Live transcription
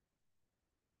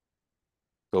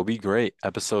Go Be Great,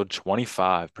 episode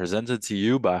 25, presented to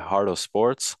you by Hardo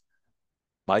Sports.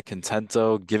 Mike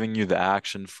Contento giving you the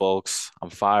action, folks. I'm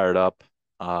fired up.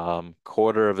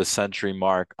 Quarter of a century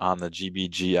mark on the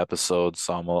GBG episode,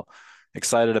 so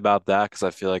excited about that because I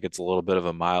feel like it's a little bit of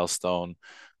a milestone.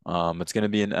 It's going to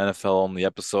be an NFL only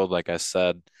episode, like I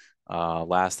said,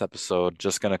 last episode.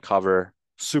 Just going to cover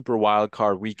Super Wild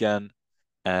Card Weekend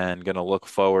and going to look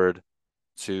forward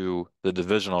to the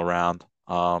divisional round.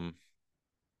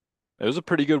 It was a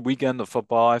pretty good weekend of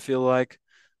football, I feel like,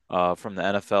 from the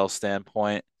NFL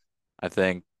standpoint. I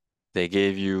think they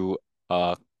gave you,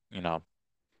 uh, you know,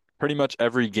 pretty much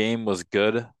every game was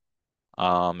good,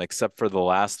 except for the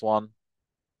last one.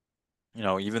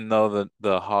 Even though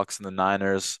the Hawks and the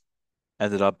Niners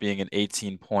ended up being an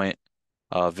 18-point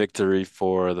victory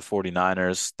for the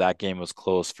 49ers, that game was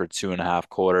close for 2.5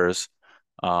 quarters.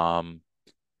 Um,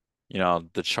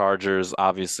 the Chargers,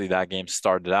 obviously that game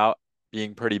started out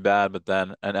being pretty bad, but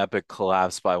then an epic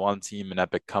collapse by one team, an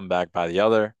epic comeback by the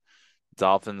other.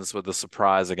 Dolphins with a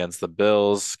surprise against the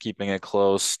Bills, keeping it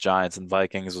close. Giants and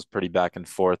Vikings was pretty back and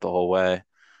forth the whole way.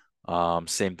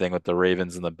 Same thing with the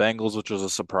Ravens and the Bengals, which was a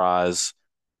surprise.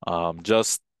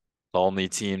 Just the only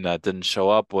team that didn't show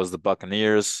up was the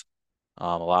Buccaneers.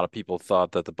 A lot of people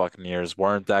thought that the Buccaneers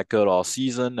weren't that good all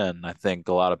season, and I think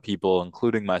a lot of people,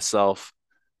 including myself,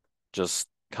 just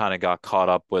kind of got caught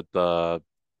up with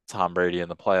Tom Brady in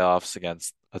the playoffs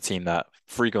against a team that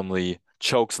frequently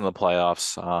chokes in the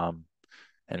playoffs,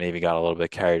 and maybe got a little bit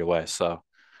carried away. So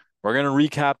we're going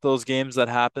to recap those games that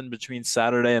happened between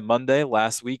Saturday and Monday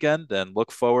last weekend and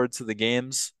look forward to the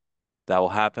games that will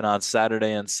happen on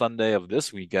Saturday and Sunday of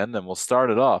this weekend. And we'll start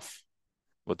it off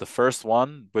with the first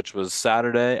one, which was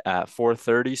Saturday at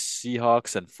 4:30,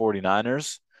 Seahawks and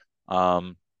 49ers.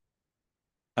 Um,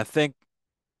 I think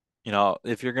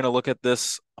if you're going to look at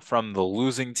this from the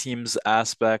losing team's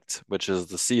aspect, which is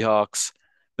the Seahawks,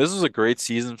 this was a great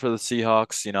season for the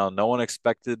Seahawks. No one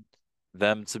expected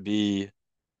them to be,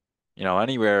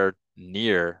 anywhere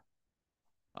near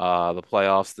the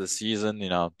playoffs this season,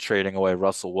 trading away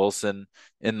Russell Wilson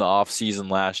in the offseason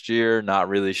last year, not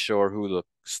really sure who the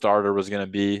starter was going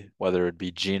to be, whether it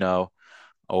be Geno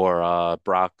or not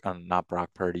Brock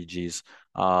Purdy, geez,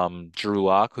 Drew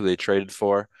Lock, who they traded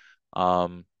for.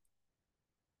 Um,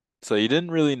 so you didn't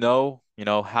really know,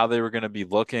 how they were going to be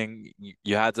looking.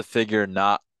 You had to figure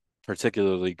not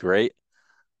particularly great.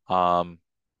 Um,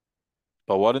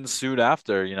 but what ensued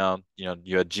after, you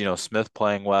had Geno Smith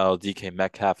playing well, DK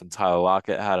Metcalf and Tyler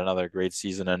Lockett had another great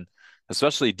season, and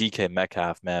especially DK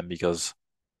Metcalf, man, because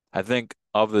I think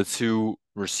of the two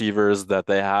receivers that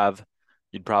they have,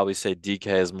 you'd probably say DK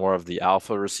is more of the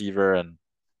alpha receiver, and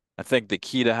I think the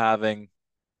key to having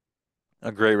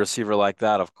a great receiver like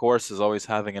that, of course, is always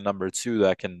having a number two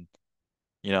that can,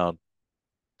 you know,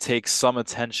 take some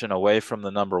attention away from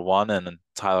the number one, and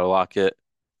Tyler Lockett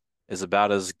is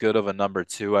about as good of a number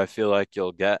two I feel like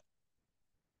you'll get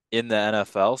in the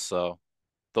NFL. So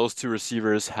those two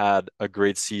receivers had a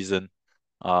great season.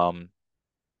 Um,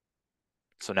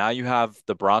 so now you have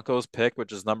the Broncos pick,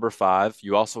 which is number 5.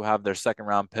 You also have their second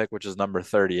round pick, which is number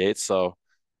 38. So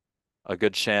a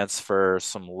good chance for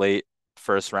some late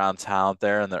first round talent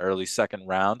there in the early second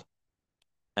round.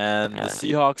 And the Yeah.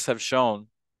 Seahawks have shown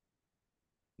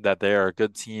that they are a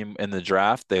good team in the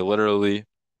draft. They literally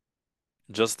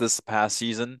just this past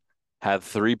season had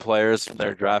 3 players from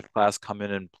their draft class come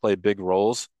in and play big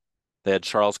roles. They had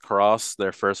Charles Cross,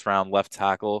 their first round left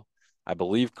tackle. I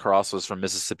believe Cross was from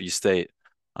Mississippi State.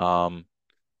 Um,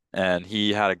 and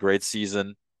he had a great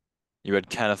season. You had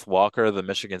Kenneth Walker, the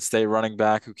Michigan State running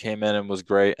back, who came in and was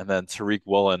great. And then Tariq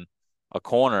Woolen, a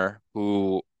corner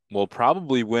who will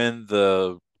probably win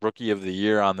the Rookie of the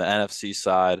Year on the NFC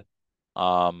side,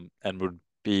 and would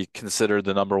be considered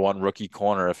the number one rookie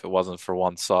corner if it wasn't for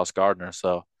one Sauce Gardner.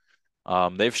 So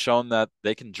they've shown that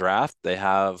they can draft. They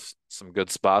have some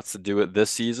good spots to do it this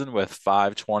season with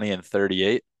 5, 20, and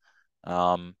 38.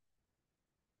 Um,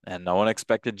 and no one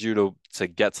expected you to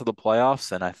get to the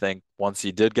playoffs. And I think once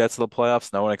you did get to the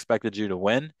playoffs, no one expected you to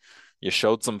win. You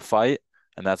showed some fight,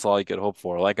 and that's all you could hope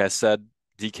for. Like I said,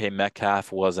 DK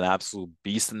Metcalf was an absolute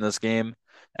beast in this game.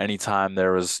 Anytime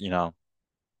there was,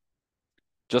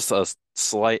 just a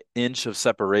slight inch of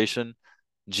separation,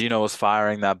 Geno was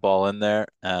firing that ball in there,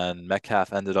 and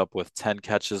Metcalf ended up with 10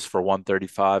 catches for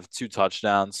 135, 2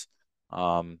 touchdowns.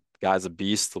 Guy's a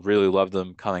beast. Really loved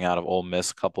him coming out of Ole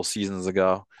Miss a couple seasons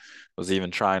ago. Was even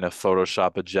trying to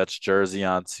Photoshop a Jets jersey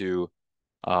onto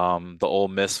the Ole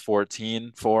Miss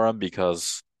 14 for him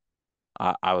because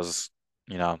I was,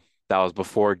 you know, that was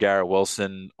before Garrett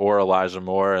Wilson or Elijah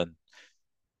Moore, and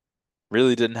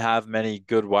really didn't have many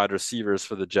good wide receivers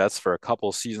for the Jets for a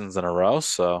couple seasons in a row.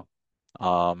 So,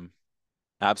 um,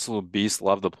 absolute beast,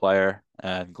 love the player,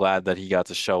 and glad that he got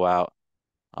to show out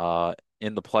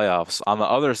in the playoffs. On the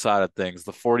other side of things,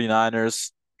 the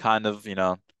 49ers kind of,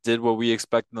 did what we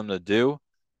expected them to do.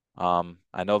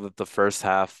 I know that the first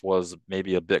half was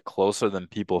maybe a bit closer than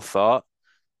people thought.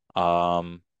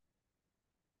 Um,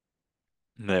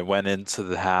 they went into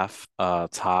the half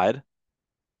tied,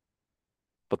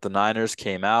 but the Niners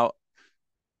came out.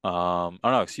 Oh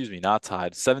no, excuse me, not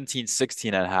tied.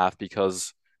 17-16 at half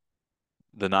because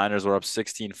the Niners were up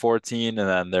 16-14, and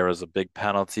then there was a big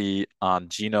penalty on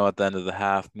Geno at the end of the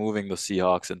half, moving the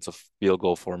Seahawks into field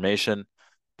goal formation.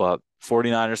 But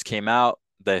 49ers came out.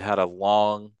 They had a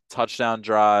long touchdown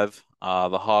drive.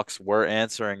 The Hawks were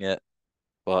answering it,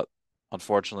 but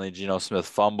unfortunately, Geno Smith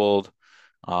fumbled.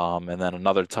 And then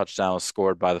another touchdown was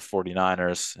scored by the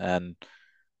 49ers. And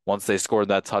once they scored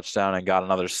that touchdown and got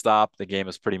another stop, the game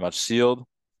is pretty much sealed.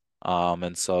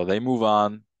 And so they move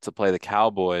on to play the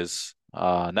Cowboys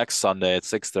next Sunday at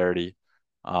 6:30.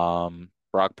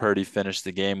 Brock Purdy finished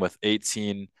the game with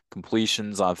 18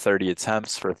 completions on 30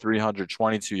 attempts for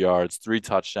 322 yards, three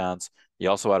touchdowns. He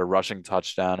also had a rushing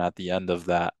touchdown at the end of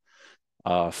that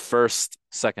first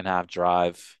second half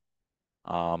drive.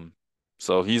 Um,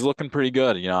 so he's looking pretty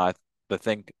good. I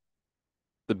think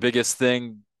the biggest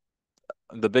thing,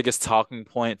 the biggest talking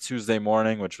point Tuesday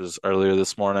morning, which was earlier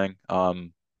this morning,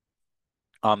 on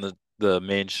the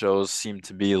main shows seem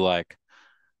to be like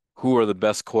who are the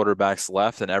best quarterbacks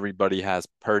left, and everybody has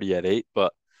Purdy at eight.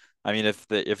 But I mean,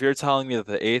 if you're telling me that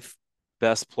the eighth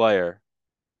best player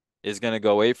is going to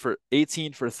go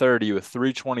 18 for 30 with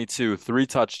 322, three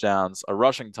touchdowns, a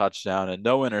rushing touchdown, and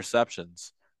no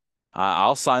interceptions,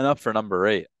 I'll sign up for number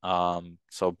eight.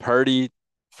 So Purdy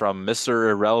from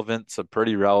Mr. Irrelevant to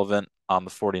pretty relevant on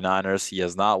the 49ers. He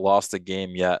has not lost a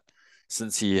game yet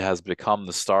since he has become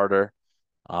the starter.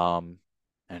 Um,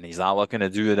 and he's not looking to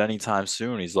do it anytime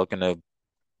soon. He's looking to,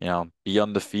 be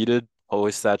undefeated,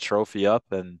 hoist that trophy up,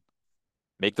 and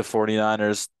make the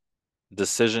 49ers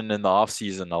decision in the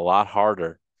offseason a lot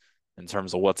harder in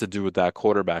terms of what to do with that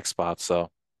quarterback spot. So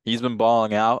he's been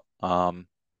balling out. And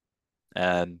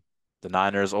the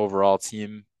Niners overall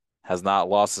team has not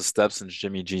lost a step since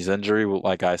Jimmy G's injury,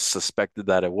 like I suspected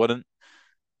that it wouldn't.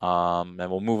 And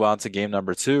we'll move on to game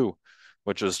number two,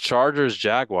 which was Chargers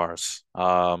Jaguars.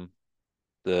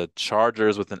 The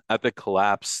Chargers with an epic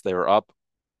collapse. They were up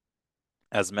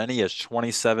as many as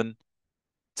 27-0.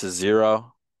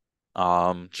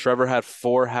 Trevor had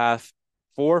four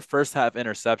first half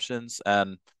interceptions.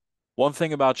 And one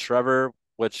thing about Trevor,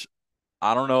 which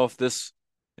I don't know if this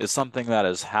is something that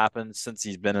has happened since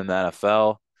he's been in the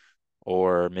NFL,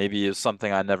 or maybe it's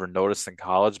something I never noticed in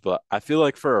college, but I feel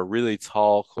like for a really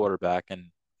tall quarterback, and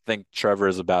I think Trevor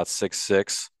is about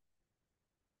 6'6",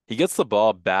 he gets the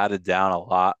ball batted down a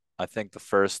lot. I think the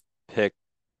first pick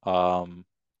um,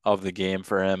 of the game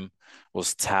for him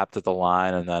was tapped at the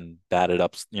line and then batted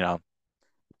up,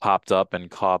 popped up and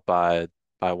caught by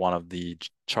one of the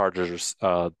Chargers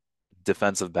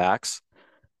defensive backs.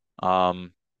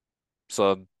 Um,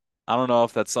 so I don't know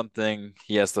if that's something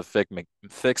he has to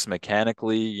fix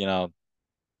mechanically,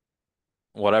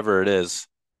 whatever it is.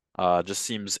 Just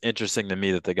seems interesting to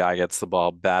me that the guy gets the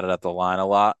ball batted at the line a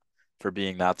lot for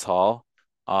being that tall.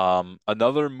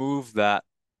 Another move that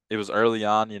it was early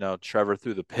on, Trevor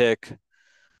threw the pick,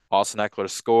 Austin Eckler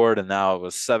scored, and now it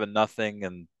was 7-0,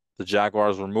 and the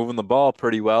Jaguars were moving the ball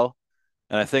pretty well.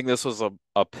 And I think this was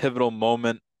a pivotal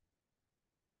moment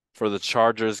for the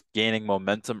Chargers gaining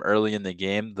momentum early in the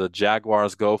game. The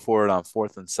Jaguars go for it on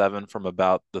 4th and 7 from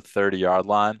about the 30-yard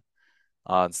line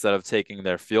instead of taking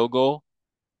their field goal.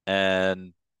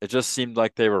 And it just seemed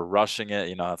like they were rushing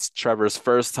it. It's Trevor's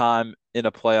first time in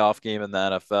a playoff game in the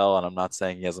NFL, and I'm not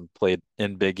saying he hasn't played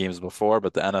in big games before,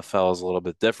 but the NFL is a little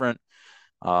bit different.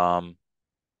 Um,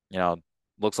 you know,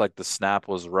 looks like the snap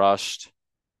was rushed,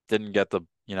 didn't get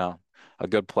a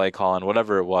good play call and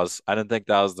whatever it was. I didn't think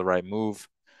that was the right move.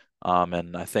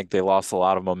 And I think they lost a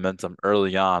lot of momentum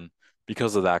early on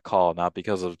because of that call, not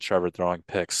because of Trevor throwing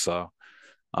picks. So,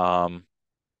 um,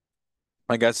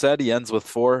 like I said, he ends with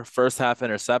four first half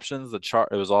interceptions.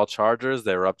 It was all Chargers.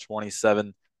 They were up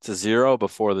 27-0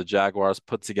 before the Jaguars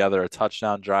put together a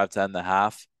touchdown drive to end the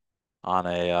half on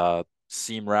a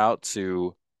seam route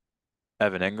to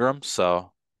Evan Ingram.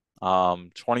 So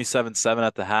 27-7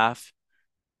 at the half.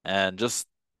 And just,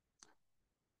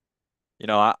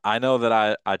 I know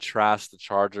that I trashed the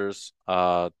Chargers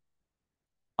on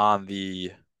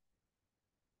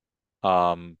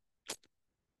um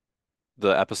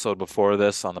the episode before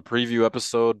this, on the preview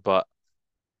episode, but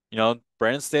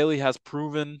Brandon Staley has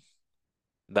proven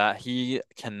that he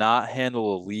cannot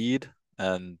handle a lead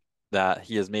and that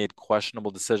he has made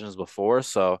questionable decisions before.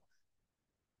 So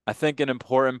I think an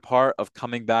important part of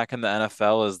coming back in the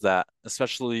NFL is that,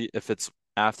 especially if it's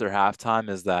after halftime,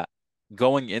 is that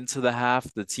going into the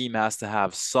half, the team has to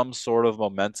have some sort of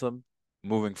momentum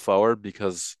moving forward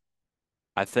because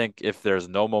I think if there's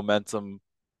no momentum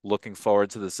looking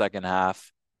forward to the second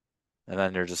half and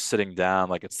then you're just sitting down,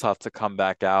 like it's tough to come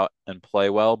back out and play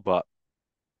well. But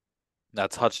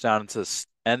that touchdown to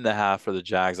end the half for the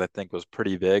Jags, I think, was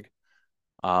pretty big.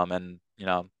 And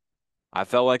I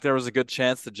felt like there was a good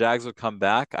chance the Jags would come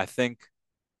back. I think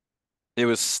it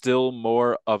was still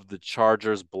more of the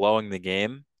Chargers blowing the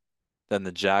game than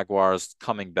the Jaguars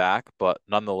coming back. But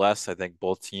nonetheless, I think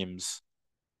both teams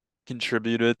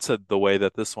contributed to the way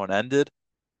that this one ended.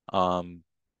 Um,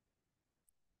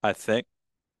 I think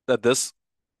that this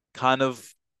kind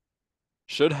of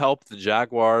should help the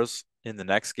Jaguars in the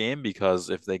next game because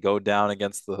if they go down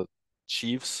against the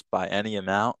Chiefs by any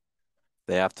amount,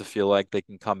 they have to feel like they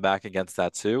can come back against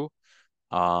that too.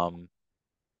 Um,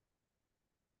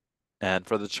 and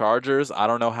for the Chargers, I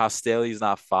don't know how Staley's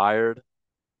not fired.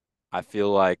 I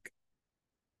feel like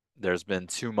there's been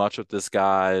too much with this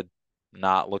guy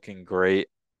not looking great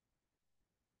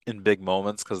in big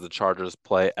moments because the Chargers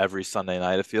play every Sunday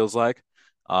night, it feels like.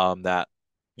 That,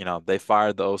 they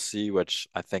fired the OC, which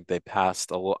I think they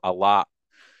passed a lot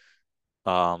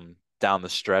down the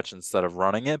stretch instead of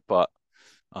running it. But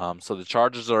so the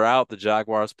Chargers are out. The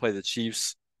Jaguars play the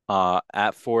Chiefs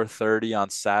at 4:30 on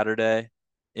Saturday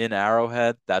in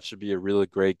Arrowhead. That should be a really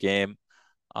great game.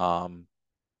 Um,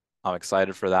 I'm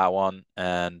excited for that one.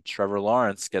 And Trevor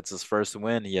Lawrence gets his first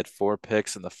win. He had 4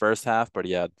 picks in the first half, but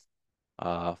he had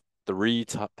uh, three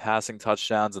t passing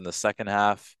touchdowns in the second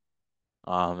half.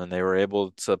 And they were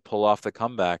able to pull off the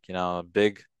comeback. A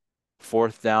big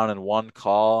fourth down and one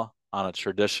call on a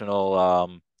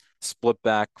traditional split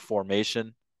back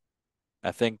formation.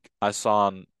 I think I saw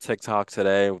on TikTok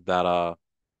today that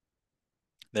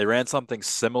they ran something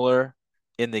similar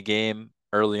in the game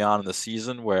early on in the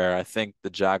season where I think the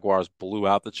Jaguars blew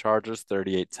out the Chargers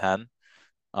 38-10.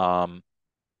 Um,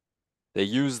 they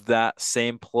used that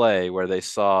same play where they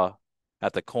saw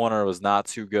at the corner was not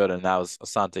too good, and that was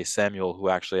Asante Samuel who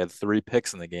actually had 3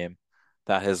 picks in the game.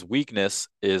 That his weakness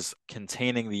is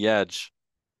containing the edge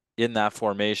in that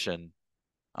formation.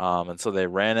 And so they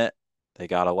ran it. They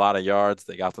got a lot of yards.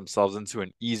 They got themselves into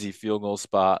an easy field goal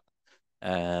spot,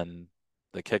 and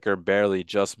the kicker barely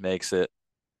just makes it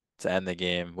to end the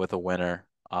game with a winner.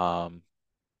 And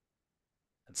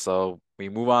so we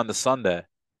move on to Sunday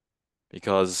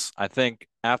because I think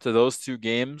after those two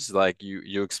games, like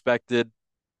you expected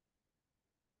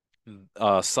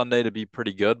Sunday to be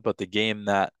pretty good, but the game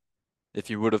that if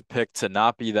you would have picked to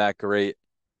not be that great,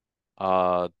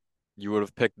 uh, you would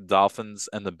have picked the Dolphins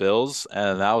and the Bills,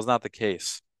 and that was not the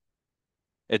case.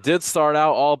 It did start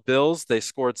out all Bills. They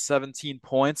scored 17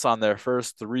 points on their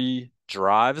first 3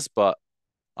 drives, but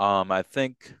I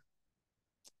think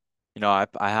I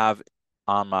have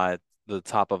on the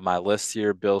top of my list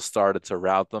here, Bills started to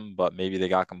rout them, but maybe they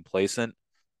got complacent.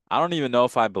 I don't even know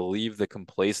if I believe the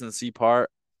complacency part.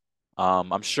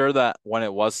 I'm sure that when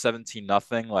it was 17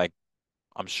 nothing, like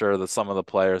I'm sure that some of the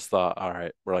players thought, all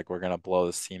right, we're gonna blow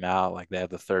this team out. Like they have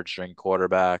the third string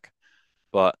quarterback.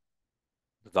 But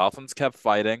the Dolphins kept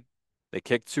fighting. They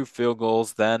kicked 2 field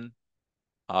goals. Then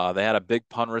they had a big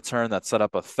punt return that set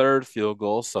up a third field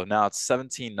goal. So now it's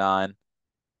 17-9.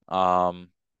 Um,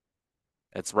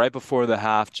 it's right before the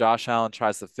half. Josh Allen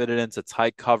tries to fit it into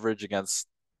tight coverage against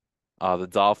the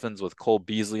Dolphins with Cole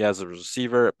Beasley as a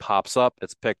receiver. It pops up.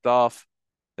 It's picked off.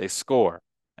 They score.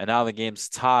 And now the game's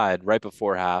tied right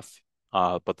before half.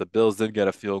 But the Bills did get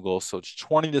a field goal. So it's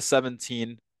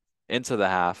 20-17 into the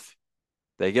half.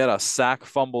 They get a sack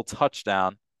fumble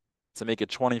touchdown to make it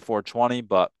 24-20,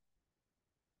 but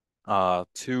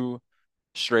 2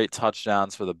 straight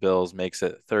touchdowns for the Bills makes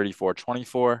it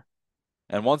 34-24.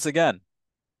 And once again,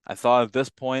 I thought at this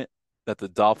point that the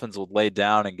Dolphins would lay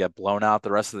down and get blown out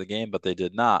the rest of the game, but they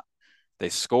did not. They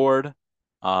scored.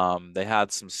 They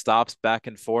had some stops back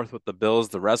and forth with the Bills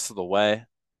the rest of the way,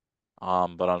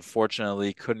 but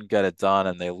unfortunately couldn't get it done,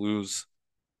 and they lose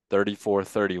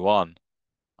 34-31.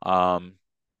 Um,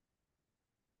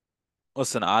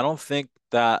 Listen, I don't think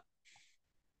that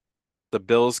the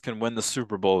Bills can win the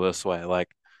Super Bowl this way.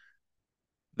 Like,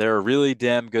 they're a really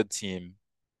damn good team.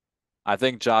 I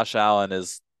think Josh Allen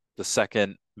is the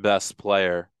second best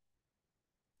player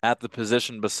at the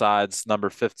position besides number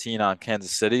 15 on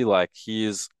Kansas City. Like,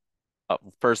 he's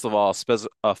first of all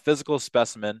a physical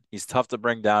specimen. He's tough to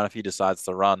bring down if he decides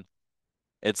to run.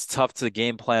 it's tough to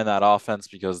game plan that offense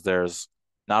because there's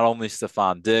not only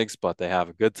Stephon Diggs, but they have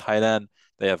a good tight end.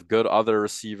 They have good other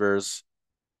receivers.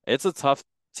 It's a tough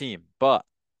team, but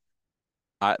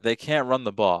they can't run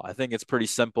the ball. I think it's pretty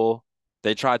simple.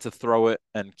 They tried to throw it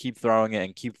and keep throwing it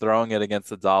and keep throwing it against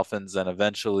the Dolphins, and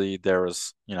eventually there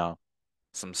was,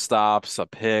 some stops, a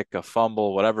pick, a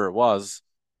fumble, whatever it was.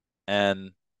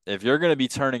 And if you're going to be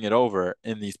turning it over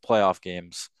in these playoff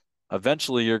games,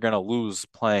 eventually you're going to lose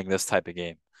playing this type of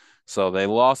game. So they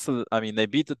lost I mean, they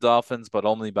beat the Dolphins, but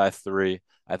only by 3.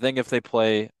 I think if they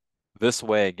play this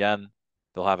way again,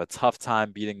 they'll have a tough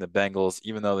time beating the Bengals,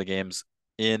 even though the game's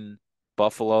in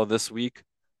Buffalo this week.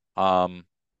 Um,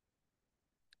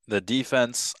 the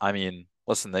defense, I mean,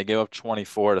 listen, they gave up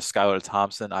 24 to Skylar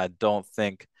Thompson. I don't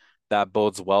think that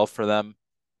bodes well for them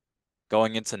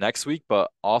going into next week,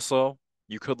 but also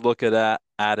you could look at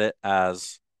it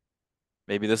as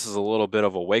maybe this is a little bit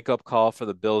of a wake-up call for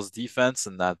the Bills defense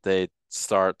and that they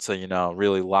start to,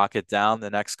 really lock it down the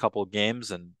next couple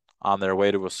games and on their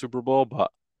way to a Super Bowl.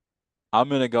 But I'm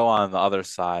going to go on the other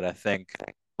side. I think,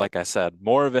 like I said,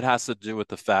 more of it has to do with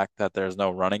the fact that there's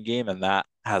no running game, and that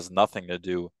has nothing to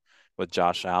do with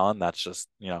Josh Allen. That's just,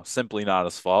 simply not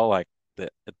his fault. Like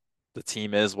the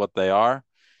team is what they are.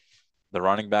 The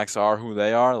running backs are who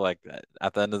they are. Like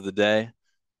at the end of the day,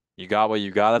 you got what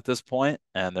you got at this point,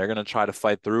 and they're gonna try to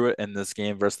fight through it in this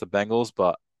game versus the Bengals.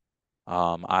 But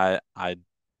I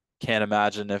can't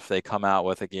imagine if they come out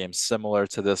with a game similar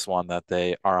to this one that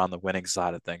they are on the winning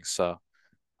side of things. So,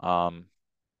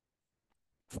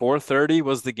 4:30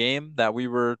 was the game that we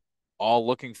were all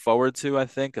looking forward to, I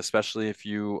think, especially if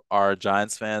you are a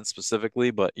Giants fan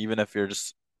specifically, but even if you're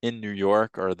just in New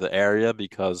York or the area,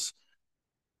 because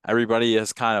everybody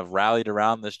has kind of rallied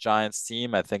around this Giants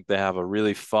team. I think they have a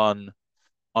really fun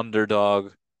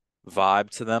underdog vibe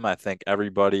to them. I think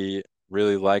everybody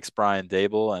really likes Brian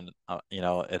Dable, and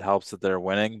it helps that they're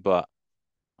winning. But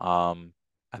I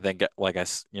think,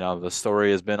 the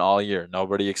story has been all year.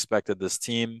 Nobody expected this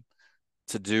team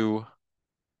to do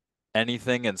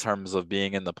anything in terms of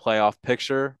being in the playoff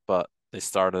picture, but they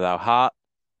started out hot.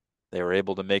 They were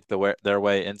able to make their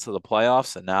way into the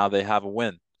playoffs, and now they have a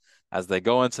win as they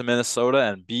go into Minnesota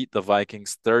and beat the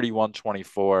Vikings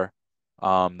 31-24.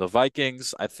 The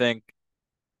Vikings, I think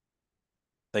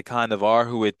they kind of are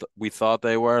who we thought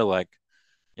they were. Like,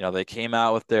 they came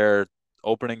out with their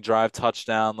opening drive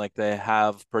touchdown like they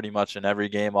have pretty much in every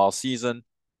game all season.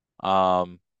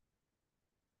 Um,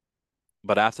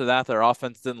 but after that, their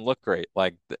offense didn't look great.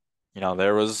 Like,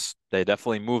 they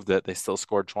definitely moved it. They still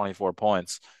scored 24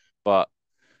 points, but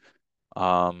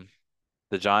um,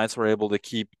 the Giants were able to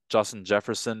keep Justin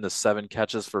Jefferson to 7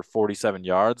 catches for 47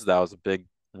 yards. That was a big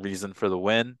reason for the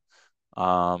win.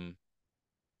 Um,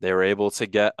 they were able to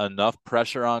get enough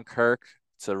pressure on Kirk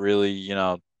to really,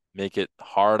 make it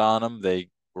hard on him. They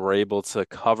were able to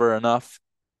cover enough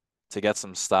to get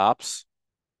some stops.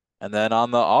 And then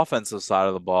on the offensive side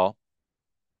of the ball,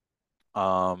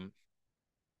 um,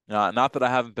 not that I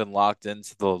haven't been locked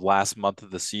into the last month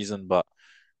of the season, but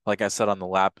like I said on the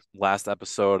last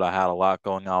episode, I had a lot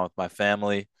going on with my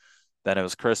family. Then it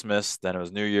was Christmas, then it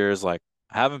was New Year's. Like,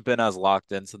 I haven't been as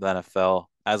locked into the NFL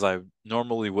as I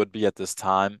normally would be at this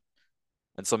time.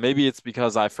 And so maybe it's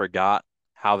because I forgot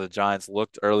how the Giants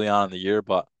looked early on in the year,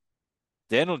 but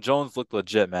Daniel Jones looked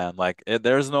legit, man. Like,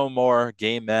 there's no more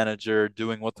game manager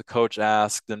doing what the coach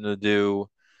asked him to do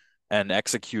and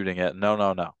executing it. No,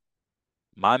 no, no.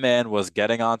 My man was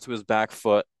getting onto his back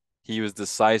foot. He was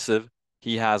decisive.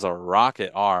 He has a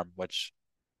rocket arm, which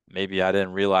maybe I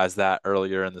didn't realize that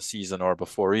earlier in the season or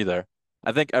before either.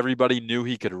 I think everybody knew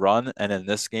he could run, and in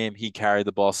this game, he carried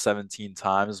the ball 17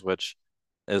 times, which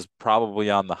is probably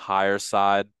on the higher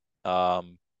side.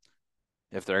 Um,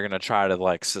 if they're gonna try to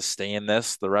like sustain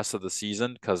this the rest of the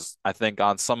season, because I think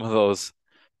on some of those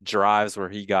drives where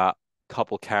he got a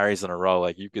couple carries in a row,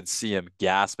 like you could see him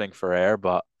gasping for air.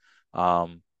 But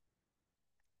um,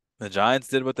 the Giants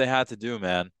did what they had to do,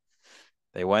 man.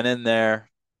 They went in there.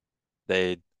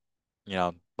 They,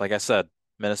 like I said,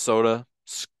 Minnesota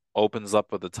opens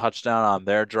up with a touchdown on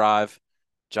their drive.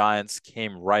 Giants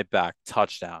came right back,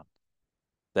 touchdown.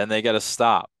 Then they get a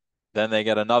stop. Then they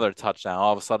get another touchdown.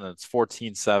 All of a sudden, it's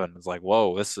 14-7. It's like,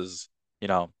 whoa, this is,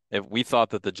 if we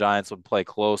thought that the Giants would play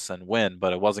close and win,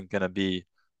 but it wasn't going to be,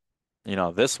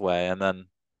 this way. And then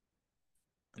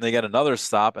they get another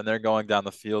stop and they're going down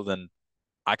the field. And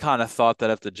I kind of thought that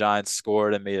if the Giants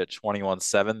scored and made it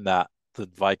 21-7, that the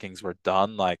Vikings were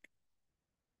done. Like,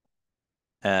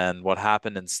 and what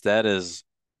happened instead is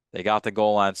they got the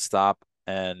goal line stop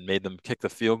and made them kick the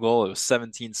field goal. It was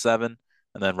 17-7.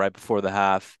 And then right before the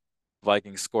half,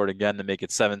 Vikings scored again to make it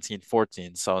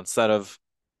 17-14. So instead of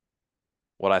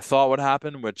what I thought would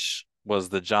happen, which was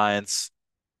the Giants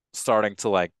starting to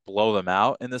like blow them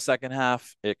out in the second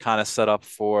half, it kind of set up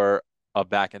for a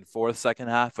back and forth second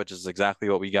half, which is exactly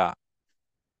what we got.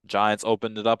 Giants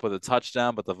opened it up with a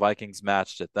touchdown, but the Vikings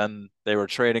matched it. Then they were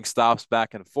trading stops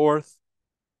back and forth.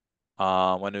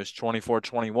 When it was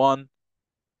 24-21,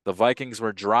 the Vikings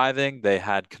were driving. They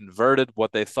had converted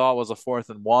what they thought was a 4th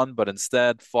and 1, but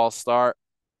instead, false start,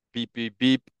 beep, beep,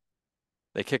 beep.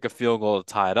 They kick a field goal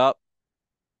to tie it up.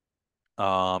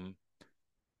 Um,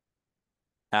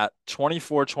 at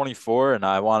 24-24, and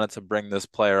I wanted to bring this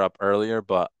player up earlier,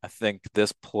 but I think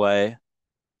this play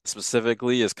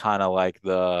specifically is kind of like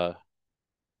the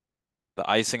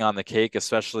icing on the cake,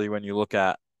 especially when you look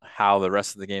at how the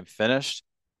rest of the game finished.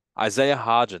 Isaiah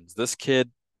Hodgins, this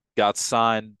kid got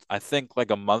signed, I think,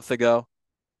 like a month ago.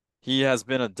 He has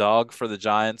been a dog for the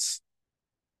Giants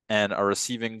and a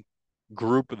receiving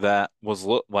group that was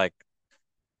like,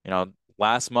 you know,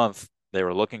 last month they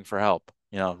were looking for help.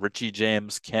 Richie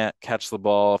James can't catch the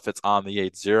ball if it's on the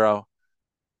 8-0.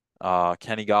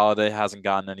 Kenny Golladay hasn't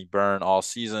gotten any burn all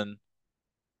season.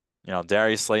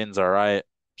 Darius Slayton's all right.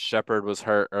 Shepard was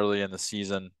hurt early in the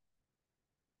season.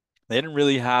 They didn't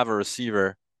really have a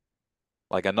receiver,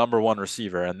 like a number one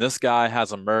receiver, and this guy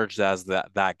has emerged as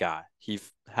that guy. He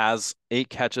has 8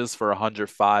 catches for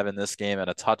 105 in this game and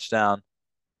a touchdown.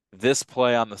 This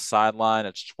play on the sideline,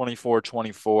 it's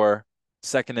 24-24,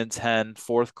 2nd and 10,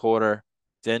 fourth quarter.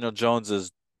 Daniel Jones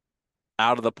is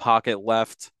out of the pocket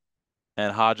left,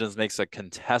 and Hodgins makes a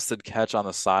contested catch on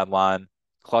the sideline,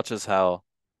 clutch as hell.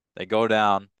 They go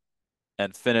down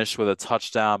and finish with a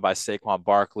touchdown by Saquon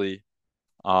Barkley.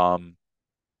 Um,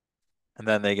 and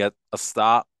then they get a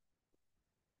stop.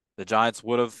 The Giants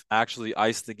would have actually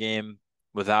iced the game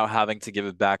without having to give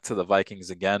it back to the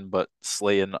Vikings again, but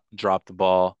Slayton dropped the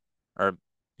ball. Or,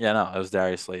 yeah, no, it was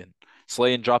Darius Slayton.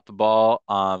 Slayton dropped the ball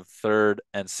on 3rd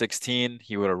and 16.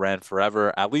 He would have ran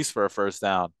forever, at least for a first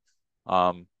down.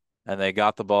 Um, and they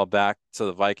got the ball back to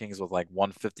the Vikings with like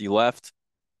 150 left.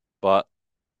 But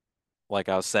like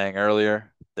I was saying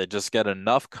earlier, they just get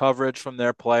enough coverage from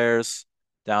their players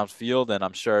downfield, and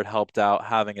I'm sure it helped out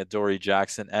having Adoree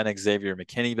Jackson and Xavier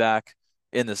McKinney back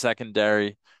in the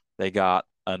secondary. They got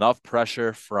enough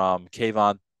pressure from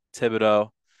Kayvon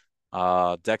Thibodeaux,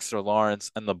 Dexter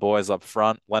Lawrence, and the boys up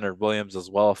front, Leonard Williams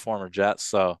as well, a former Jet.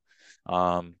 So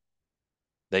um,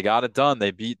 they got it done.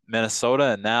 They beat Minnesota,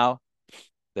 and now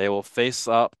they will face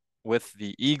up with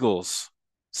the Eagles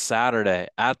Saturday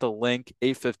at the Link,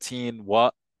 8:15.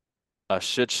 What a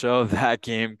shit show that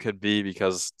game could be,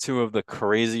 because two of the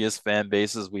craziest fan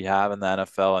bases we have in the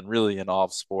NFL and really in all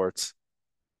of sports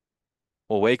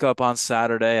will wake up on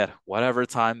Saturday at whatever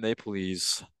time they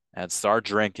please and start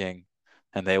drinking,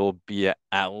 and they will be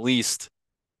at least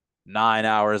 9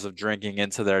 hours of drinking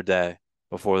into their day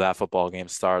before that football game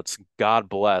starts. God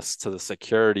bless to the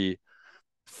security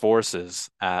forces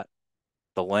at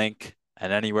the Link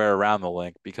and anywhere around the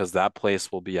Link, because that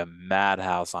place will be a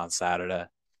madhouse on Saturday.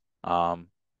 Um,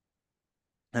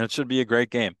 and it should be a great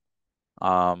game.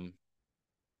 Um,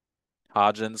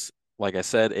 Hodgins, like I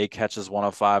said, 8 catches,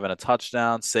 105 and a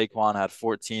touchdown. Saquon had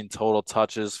 14 total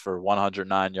touches for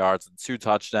 109 yards and 2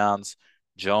 touchdowns.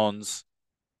 Jones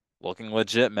looking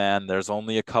legit, man. There's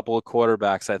only a couple of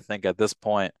quarterbacks, I think, at this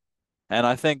point. And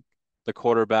I think the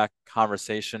quarterback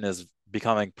conversation is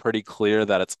becoming pretty clear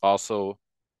that it's also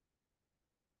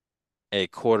a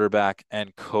quarterback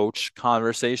and coach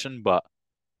conversation, but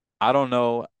I don't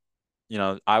know.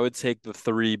 I would take the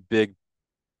the big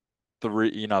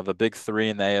three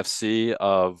in the AFC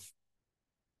of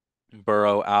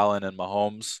Burrow, Allen, and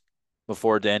Mahomes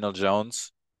before Daniel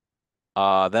Jones.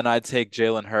 Then I'd take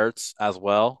Jalen Hurts as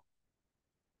well.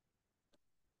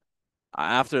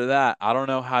 After that, I don't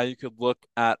know how you could look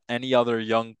at any other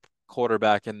young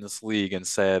quarterback in this league and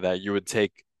say that you would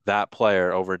take that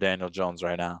player over Daniel Jones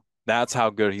right now. That's how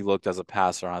good he looked as a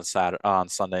passer on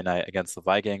Sunday night against the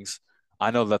Vikings. I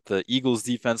know that the Eagles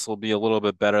defense will be a little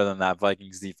bit better than that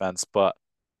Vikings defense, but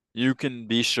you can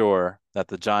be sure that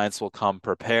the Giants will come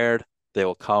prepared. They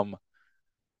will come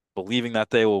believing that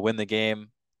they will win the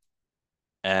game,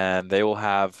 and they will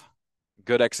have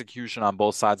good execution on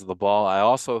both sides of the ball. I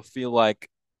also feel like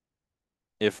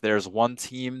if there's one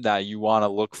team that you want to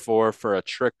look for a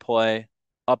trick play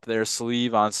up their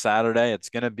sleeve on Saturday, it's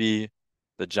going to be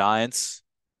the Giants,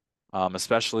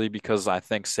 especially because I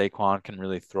think Saquon can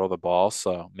really throw the ball.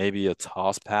 So maybe a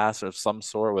toss pass of some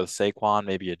sort with Saquon,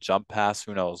 maybe a jump pass,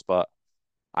 who knows? But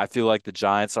I feel like the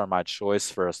Giants are my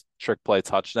choice for a trick play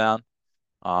touchdown.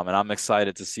 And I'm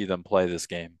excited to see them play this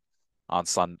game. on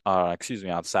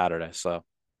Saturday. So,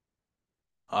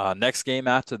 next game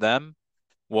after them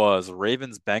was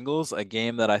Ravens Bengals, a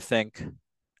game that I think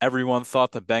everyone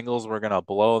thought the Bengals were gonna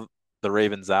blow the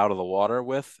Ravens out of the water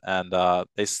with, and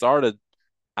they started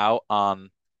out on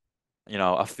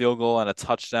a field goal and a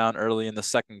touchdown early in the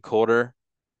second quarter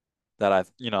that I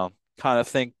kind of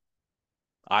think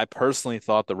I personally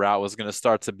thought the route was going to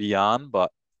start to be on,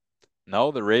 but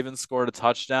no, the Ravens scored a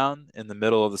touchdown in the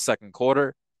middle of the second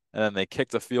quarter, and then they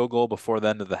kicked a field goal before the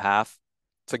end of the half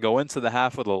to go into the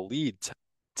half with a lead,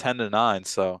 10-9.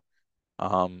 So,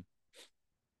 um,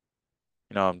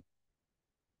 you know,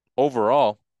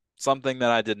 overall, something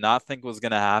that I did not think was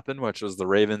going to happen, which was the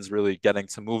Ravens really getting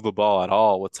to move the ball at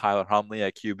all with Tyler Huntley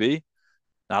at QB.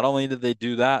 Not only did they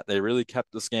do that, they really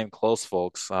kept this game close,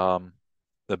 folks.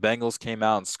 The Bengals came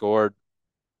out and scored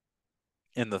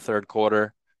in the third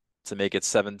quarter to make it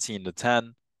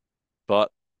 17-10,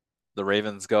 but the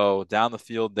Ravens go down the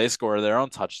field. They score their own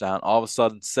touchdown. All of a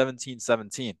sudden,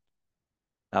 17-17.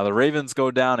 Now the Ravens go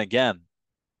down again.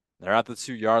 They're at the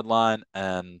 2-yard line,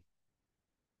 and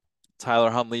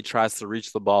Tyler Huntley tries to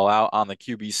reach the ball out on the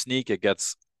QB sneak. It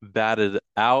gets batted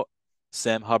out.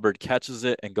 Sam Hubbard catches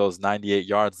it and goes 98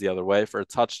 yards the other way for a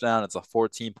touchdown. It's a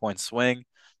 14-point swing.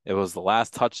 It was the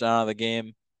last touchdown of the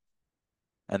game,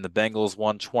 and the Bengals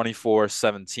won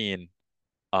 24-17,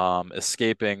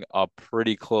 escaping a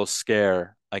pretty close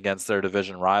scare against their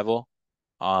division rival.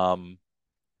 Um,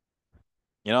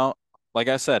 you know, like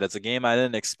I said, it's a game I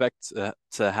didn't expect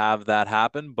to have that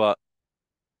happen, but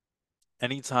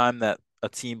anytime that a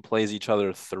team plays each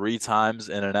other 3 times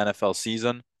in an NFL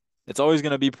season, it's always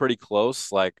going to be pretty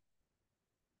close. Like,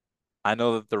 I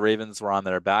know that the Ravens were on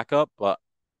their backup, but,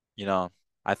 you know,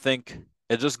 I think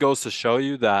it just goes to show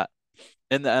you that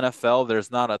in the NFL,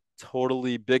 there's not a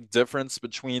totally big difference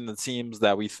between the teams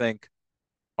that we think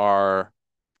are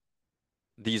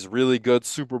these really good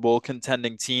Super Bowl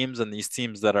contending teams and these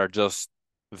teams that are just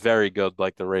very good,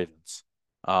 like the Ravens.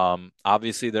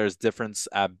 Obviously, there's difference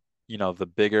at the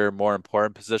bigger, more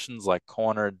important positions like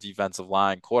corner, defensive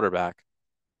line, quarterback.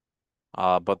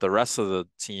 But the rest of the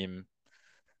team,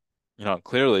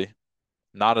 clearly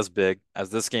not as big as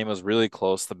this game was really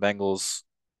close. The Bengals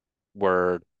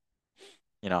were,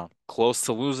 close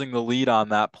to losing the lead on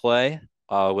that play,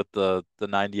 with the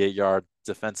 98-yard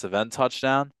defensive end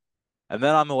touchdown. And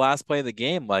then on the last play of the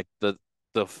game, like the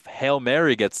Hail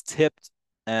Mary gets tipped,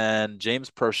 and James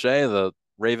Prochet, the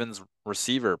Ravens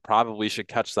receiver, probably should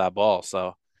catch that ball.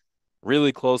 So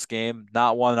really close game,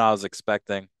 not one I was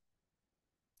expecting.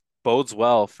 Bodes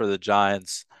well for the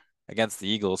Giants against the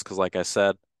Eagles because, like I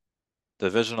said,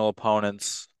 divisional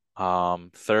opponents,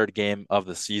 third game of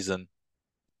the season.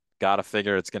 Gotta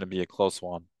figure it's going to be a close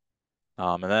one.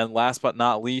 And then last but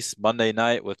not least, Monday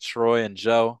night with Troy and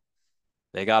Joe.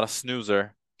 They got a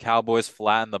snoozer. Cowboys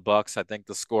flattened the Bucks. I think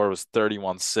the score was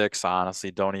 31-6. I honestly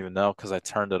don't even know because I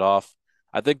turned it off.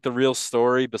 I think the real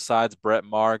story, besides Brett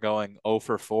Maher going 0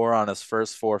 for 4 on his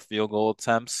first 4 field goal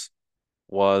attempts,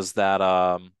 was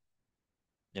that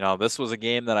this was a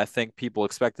game that I think people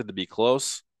expected to be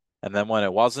close. And then when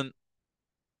it wasn't,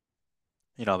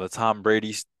 the Tom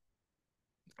Brady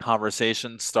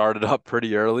conversation started up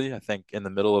pretty early, I think in the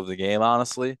middle of the game,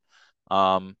 honestly.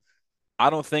 Um, I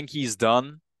don't think he's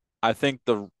done. I think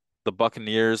the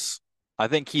Buccaneers, I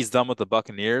think he's done with the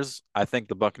Buccaneers. I think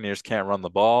the Buccaneers can't run the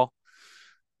ball.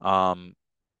 Um,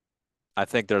 I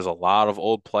think there's a lot of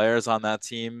old players on that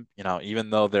team,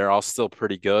 even though they're all still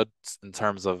pretty good in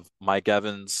terms of Mike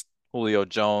Evans, Julio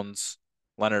Jones,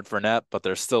 Leonard Fournette, but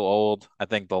they're still old. I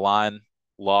think the line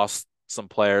lost some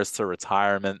players to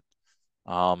retirement,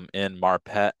 in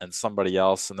Marpet and somebody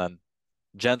else, and then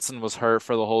Jensen was hurt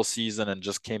for the whole season and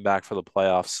just came back for the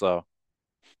playoffs. So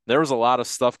there was a lot of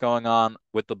stuff going on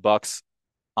with the Bucks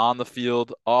on the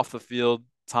field, off the field.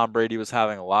 Tom Brady was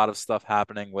having a lot of stuff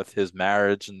happening with his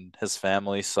marriage and his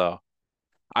family. So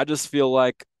I just feel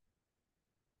like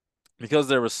because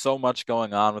there was so much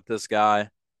going on with this guy,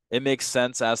 it makes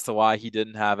sense as to why he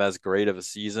didn't have as great of a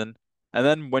season. And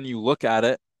then when you look at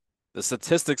it, the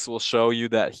statistics will show you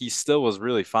that he still was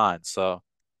really fine. So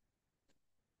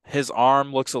his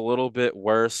arm looks a little bit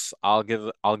worse. I'll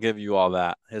give you all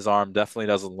that. His arm definitely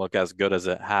doesn't look as good as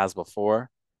it has before.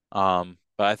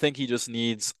 But I think he just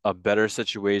needs a better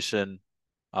situation,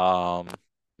 um,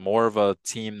 more of a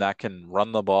team that can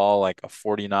run the ball like a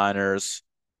 49ers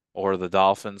or the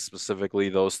Dolphins specifically.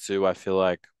 Those two I feel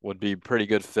like would be pretty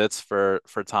good fits for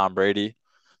Tom Brady.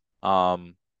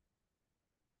 Um,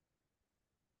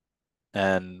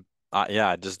 and yeah,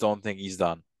 I just don't think he's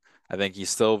done. I think he's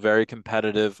still very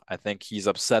competitive. I think he's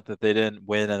upset that they didn't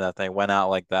win and that they went out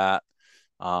like that.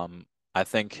 Um, I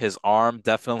think his arm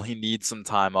definitely needs some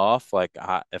time off.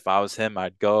 If I was him,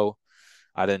 I'd go.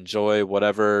 I'd enjoy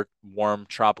whatever warm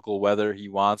tropical weather he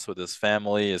wants with his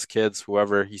family, his kids,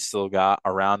 whoever he still got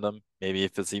around him. Maybe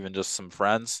if it's even just some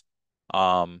friends.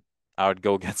 Um, I would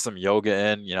go get some yoga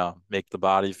in, make the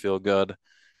body feel good,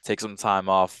 take some time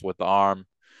off with the arm,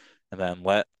 and then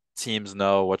let teams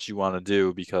know what you want to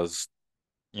do because,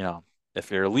 you know,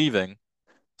 if you're leaving,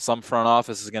 some front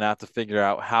office is going to have to figure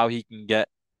out how he can get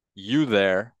you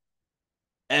there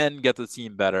and get the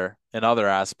team better in other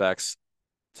aspects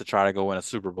to try to go win a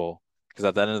Super Bowl. Because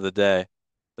at the end of the day,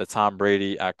 the Tom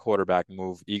Brady at quarterback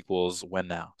move equals win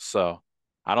now. So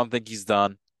I don't think he's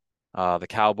done. The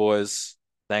Cowboys,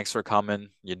 thanks for coming.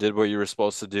 You did what you were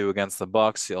supposed to do against the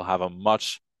Bucks. You'll have a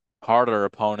much harder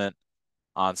opponent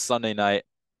on Sunday night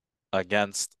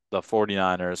against the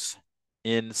 49ers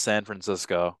in San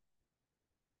Francisco.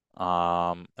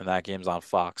 And that game's on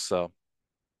Fox. So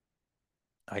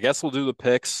I guess we'll do the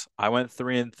picks. I went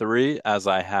 3-3 as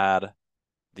I had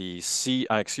I had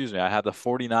the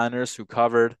 49ers who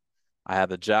covered. I had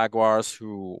the Jaguars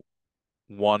who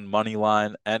won money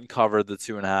line and covered the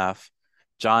 2.5.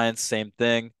 Giants, same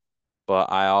thing,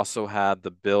 but I also had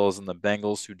the Bills and the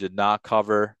Bengals who did not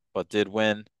cover but did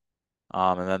win.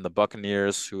 And then the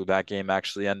Buccaneers, who that game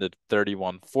actually ended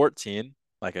 31-14.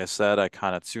 Like I said, I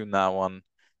kind of tuned that one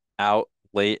out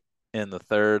late in the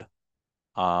third.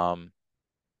 Um,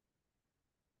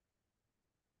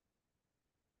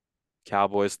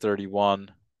 Cowboys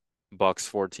 31, Bucks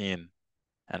 14,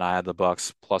 and I had the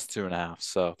Bucks plus 2.5.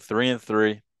 So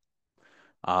 3-3.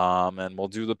 And we'll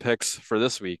do the picks for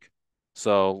this week.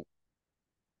 So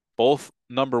both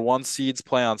number one seeds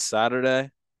play on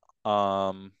Saturday.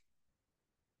 Um,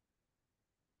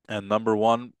 and number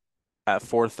one at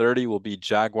 4:30 will be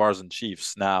Jaguars and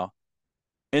Chiefs. Now,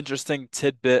 interesting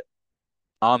tidbit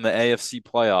on the AFC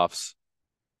playoffs.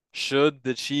 Should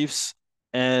the Chiefs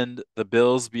and the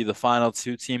Bills be the final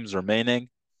two teams remaining?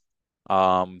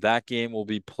 That game will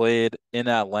be played in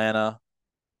Atlanta,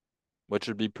 which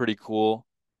would be pretty cool.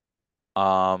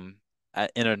 Um,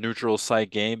 in a neutral site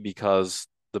game because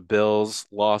the Bills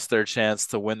lost their chance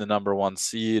to win the number one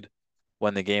seed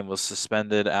when the game was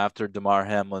suspended after Damar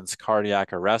Hamlin's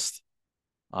cardiac arrest.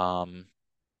 Um,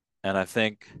 and I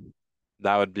think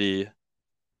that would be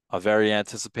a very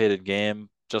anticipated game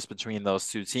just between those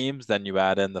two teams. Then you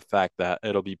add in the fact that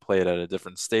it'll be played at a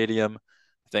different stadium.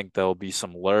 I think there'll be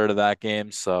some lure to that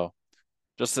game. So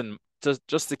just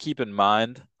to keep in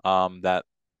mind, that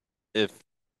if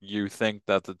you think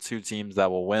that the two teams that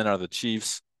will win are the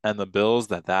Chiefs and the Bills,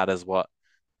 that is what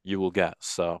you will get.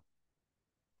 So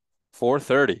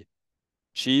 4:30,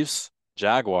 Chiefs,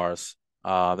 Jaguars.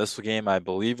 This game I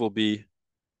believe will be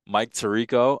Mike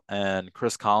Tirico and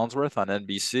Chris Collinsworth on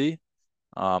NBC.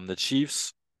 The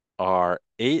Chiefs are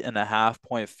 8.5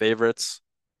 point favorites.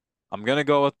 I'm gonna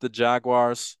go with the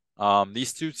Jaguars.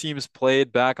 These two teams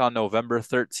played back on November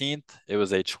 13th. It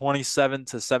was a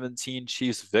 27-17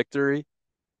 Chiefs victory.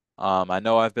 I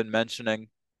know I've been mentioning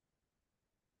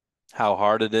how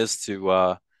hard it is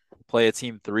to play a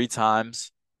team three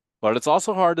times, but it's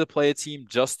also hard to play a team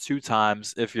just two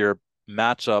times if your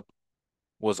matchup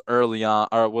was early on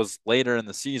or was later in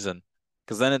the season,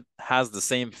 because then it has the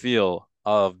same feel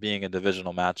of being a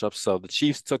divisional matchup. So the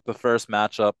Chiefs took the first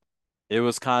matchup. It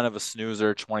was kind of a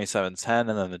snoozer, 27-10,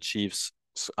 and then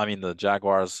the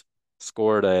Jaguars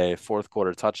scored a fourth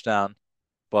quarter touchdown.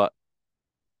 But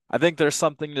I think there's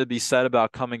something to be said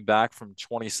about coming back from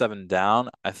 27 down.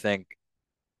 I think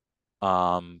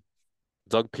um,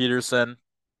 Doug Peterson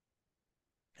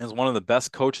is one of the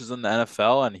best coaches in the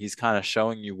NFL, and he's kind of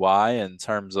showing you why in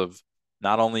terms of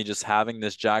not only just having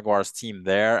this Jaguars team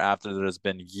there after there's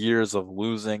been years of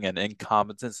losing and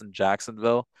incompetence in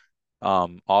Jacksonville,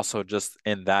 also just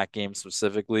in that game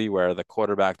specifically where the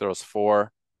quarterback throws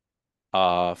four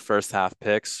first half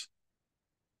picks.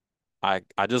 I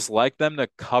just like them to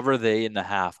cover the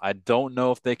 8.5. I don't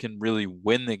know if they can really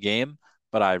win the game,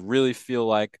 but I really feel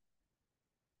like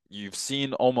you've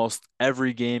seen almost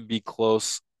every game be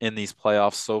close in these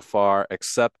playoffs so far,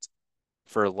 except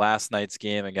for last night's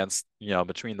game against,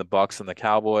 between the Bucks and the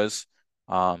Cowboys.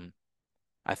 Um,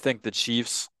 I think the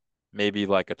Chiefs maybe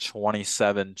like a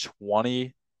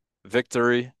 27-20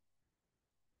 victory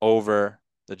over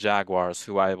the Jaguars,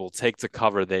 who I will take to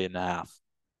cover the 8.5.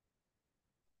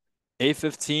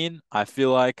 8:15, I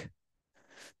feel like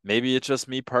maybe it's just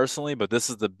me personally, but this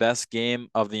is the best game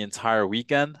of the entire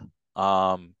weekend.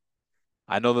 Um,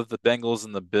 I know that the Bengals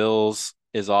and the Bills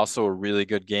is also a really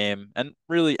good game, and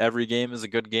really every game is a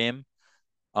good game.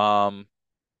 Um,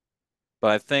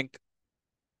 but I think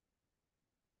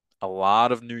A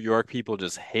lot of New York people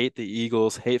just hate the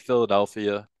Eagles, hate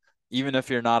Philadelphia. Even if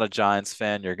you're not a Giants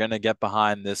fan, you're going to get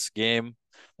behind this game.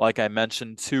 Like I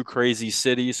mentioned, two crazy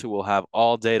cities who will have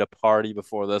all day to party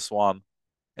before this one.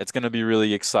 It's going to be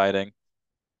really exciting.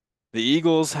 The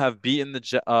Eagles have beaten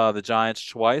the Giants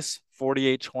twice,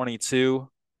 48-22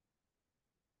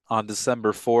 on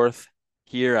December 4th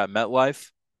here at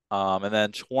MetLife. And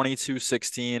then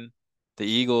 22-16, the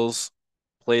Eagles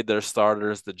played their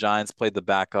starters, the Giants played the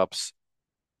backups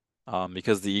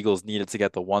because the Eagles needed to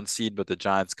get the 1 seed, but the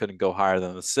Giants couldn't go higher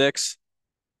than the 6.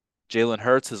 Jalen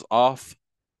Hurts is off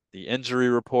the injury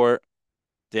report.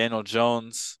 Daniel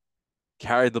Jones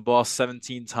carried the ball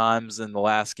 17 times in the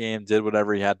last game, did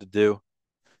whatever he had to do.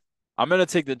 I'm going to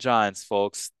take the Giants,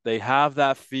 folks. They have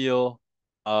that feel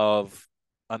of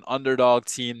an underdog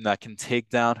team that can take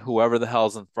down whoever the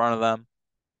hell's in front of them.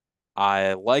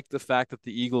 I like the fact that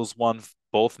the Eagles won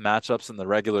both matchups in the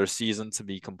regular season, to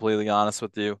be completely honest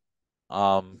with you.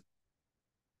 Um,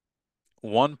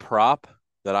 One prop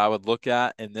that I would look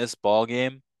at in this ball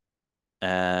game,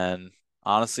 and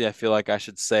honestly, I feel like I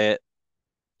should say it,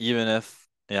 even if,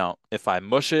 if I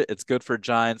mush it, it's good for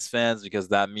Giants fans because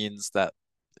that means that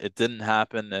it didn't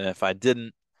happen. And if I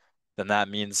didn't, then that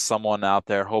means someone out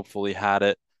there hopefully had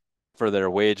it for their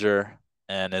wager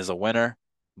and is a winner.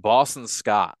 Boston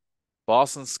Scott.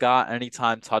 Boston Scott,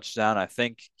 anytime touchdown. I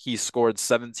think he scored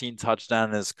 17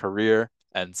 touchdowns in his career,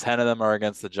 and 10 of them are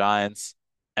against the Giants.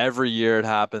 Every year it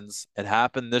happens. It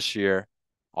happened this year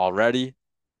already.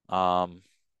 Um,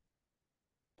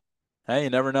 hey, you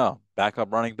never know.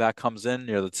 Backup running back comes in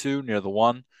near the 2, near the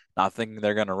 1, not thinking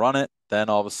they're going to run it. Then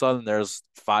all of a sudden, there's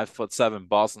 5'7"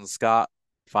 Boston Scott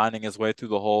finding his way through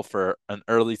the hole for an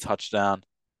early touchdown.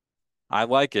 I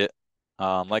like it.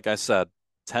 Like I said,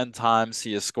 10 times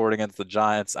he has scored against the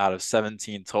Giants out of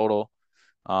 17 total.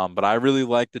 But I really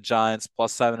like the Giants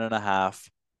plus 7.5.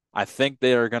 I think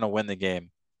they are going to win the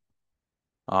game.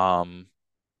 Um,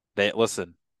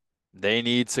 listen, they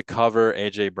need to cover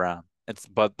AJ Brown.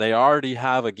 But they already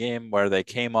have a game where they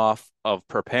came off of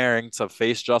preparing to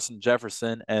face Justin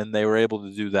Jefferson, and they were able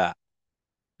to do that.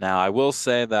 Now, I will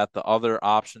say that the other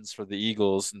options for the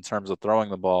Eagles in terms of throwing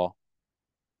the ball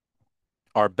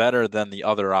are better than the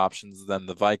other options than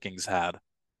the Vikings had.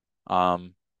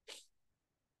 Um,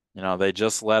 they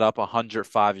just let up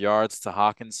 105 yards to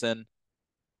Hawkinson.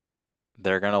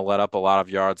 They're going to let up a lot of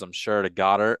yards, I'm sure, to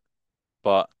Goddard.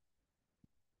 But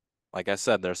like I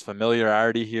said, there's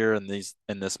familiarity here in this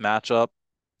matchup.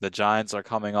 The Giants are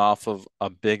coming off of a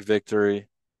big victory.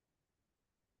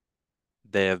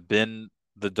 They have been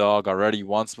the dog already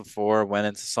once before, went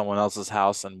into someone else's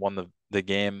house and won the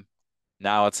game.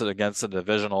 Now it's against a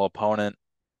divisional opponent.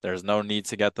 There's no need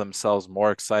to get themselves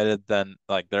more excited than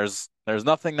like there's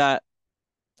nothing that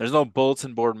there's no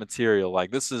bulletin board material.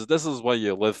 Like this is what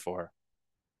you live for.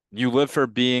 You live for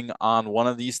being on one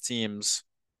of these teams.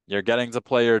 You're getting to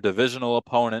play your divisional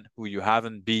opponent who you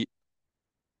haven't beat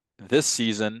this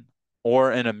season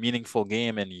or in a meaningful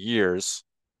game in years.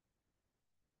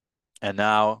 And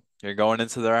now you're going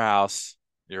into their house.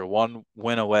 You're one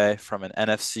win away from an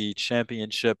NFC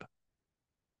championship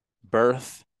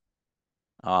berth.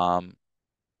 Um,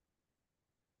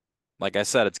 like I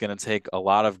said, it's going to take a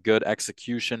lot of good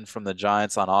execution from the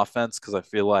Giants on offense because I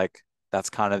feel like that's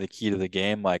kind of the key to the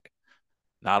game. Like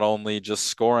not only just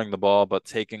scoring the ball, but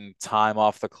taking time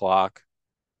off the clock,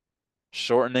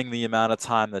 shortening the amount of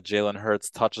time that Jalen Hurts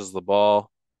touches the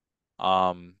ball,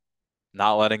 um,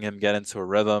 not letting him get into a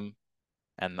rhythm.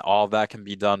 And all that can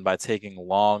be done by taking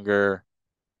longer,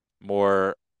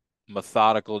 more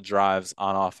methodical drives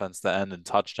on offense that end in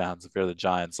touchdowns if you're the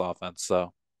Giants offense.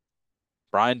 So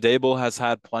Brian Daboll has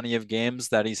had plenty of games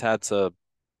that he's had to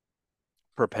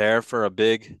prepare for a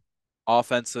big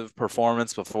offensive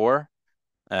performance before.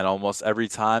 And almost every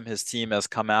time his team has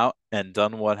come out and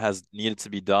done what has needed to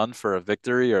be done for a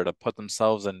victory or to put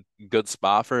themselves in good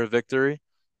spot for a victory.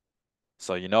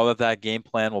 So you know that that game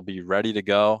plan will be ready to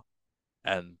go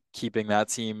and keeping that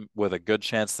team with a good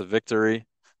chance to victory.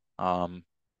 Um,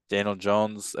 Daniel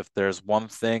Jones, if there's one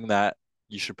thing that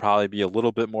you should probably be a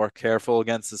little bit more careful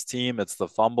against this team, it's the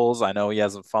fumbles. I know he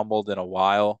hasn't fumbled in a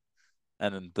while,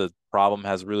 and the problem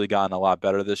has really gotten a lot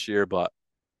better this year, but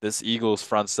this Eagles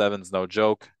front seven's no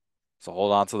joke. So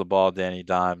hold on to the ball, Danny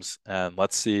Dimes, and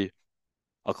let's see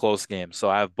a close game.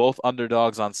 So I have both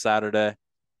underdogs on Saturday.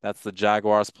 That's the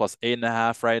Jaguars plus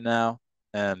 8.5 right now,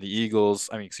 and the Eagles,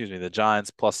 excuse me, the Giants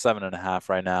plus 7.5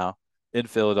 right now in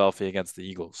Philadelphia against the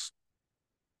Eagles.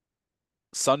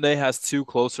 Sunday has two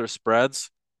closer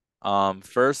spreads.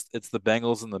 First, it's the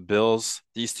Bengals and the Bills.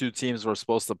 These two teams were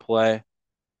supposed to play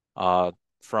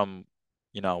from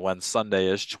when Sunday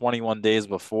is 21 days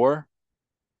before,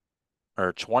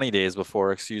 or 20 days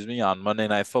before, excuse me, on Monday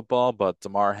Night Football, but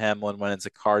Damar Hamlin went into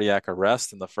cardiac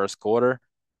arrest in the first quarter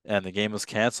and the game was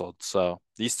canceled. So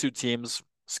these two teams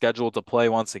scheduled to play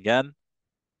once again.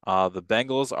 The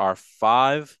Bengals are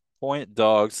 5-point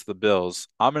dogs to the Bills.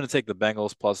 I'm going to take the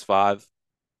Bengals +5.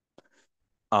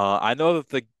 I know that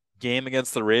the game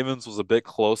against the Ravens was a bit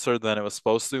closer than it was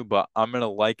supposed to, but I'm going to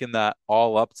liken that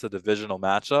all up to divisional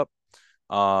matchup.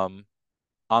 Um,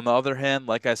 on the other hand,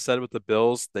 like I said with the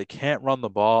Bills, they can't run the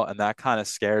ball, and that kind of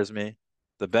scares me.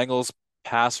 The Bengals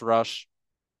pass rush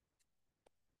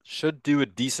should do a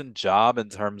decent job in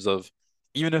terms of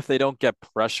even if they don't get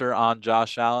pressure on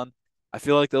Josh Allen, I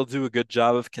feel like they'll do a good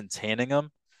job of containing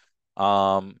him.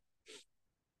 Um,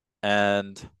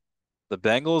 and the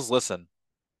Bengals, listen,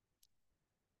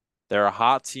 they're a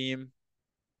hot team.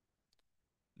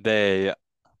 They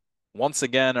once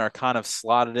again are kind of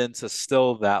slotted into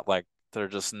still that like they're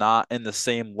just not in the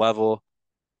same level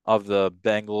of the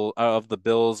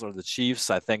Bills or the Chiefs.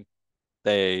 I think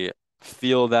they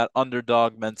feel that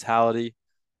underdog mentality.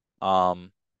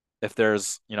 Um, if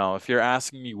you're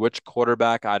asking me which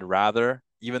quarterback I'd rather,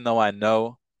 even though I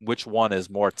know which one is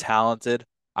more talented,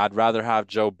 I'd rather have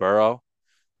Joe Burrow.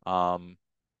 Um,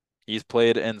 he's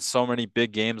played in so many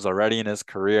big games already in his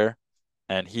career,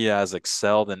 and he has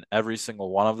excelled in every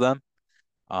single one of them.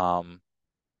 Um,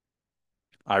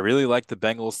 I really like the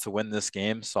Bengals to win this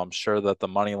game, so I'm sure that the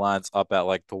money line's up at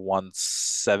like the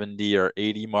 170 or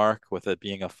 80 mark with it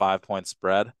being a 5-point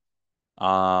spread.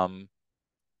 Um,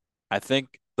 I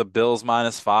think the Bills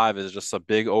 -5 is just a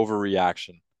big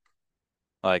overreaction.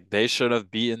 Like they should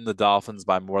have beaten the Dolphins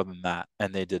by more than that,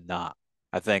 and they did not.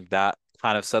 I think that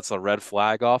kind of sets a red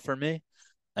flag off for me,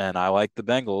 and I like the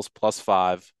Bengals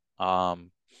 +5.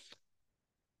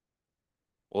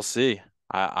 We'll see.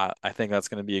 I think that's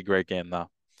going to be a great game though.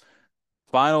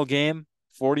 Final game,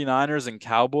 49ers and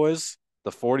Cowboys.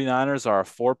 The 49ers are a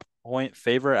 4-point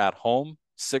favorite at home,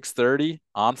 6:30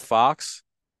 on Fox.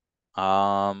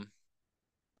 Um,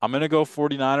 I'm gonna go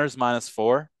 49ers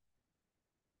 -4.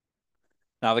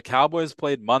 Now the Cowboys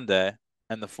played Monday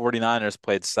and the 49ers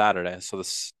played Saturday. So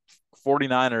the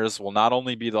 49ers will not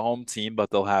only be the home team, but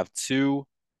they'll have 2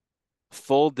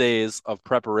 full days of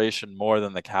preparation more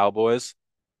than the Cowboys.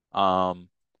 Um,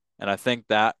 and I think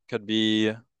that could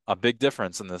be a big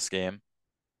difference in this game.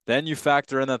 Then you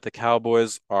factor in that the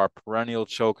Cowboys are perennial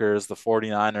chokers. The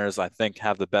 49ers, I think,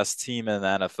 have the best team in the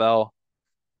NFL.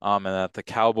 And that the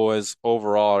Cowboys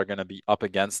overall are going to be up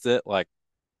against it. Like,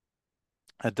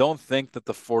 I don't think that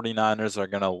the 49ers are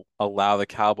going to allow the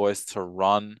Cowboys to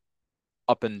run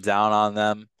up and down on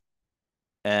them.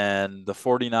 And the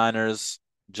 49ers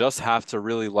just have to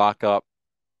really lock up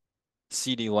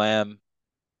CeeDee Lamb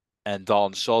and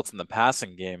Dalton Schultz in the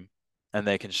passing game, and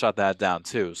they can shut that down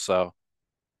too. So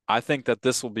I think that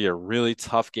this will be a really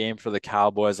tough game for the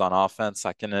Cowboys on offense.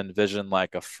 I can envision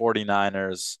like a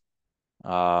 49ers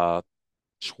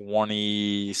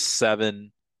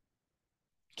 27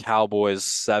 Cowboys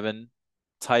 7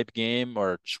 type game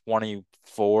or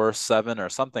 24-7 or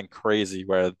something crazy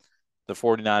where the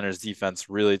 49ers defense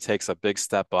really takes a big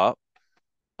step up.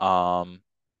 Um,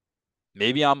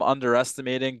 maybe I'm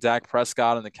underestimating Dak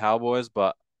Prescott and the Cowboys,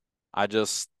 but I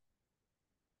just,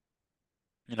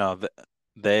 you know, th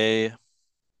they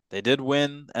they did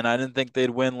win, and I didn't think they'd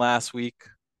win last week,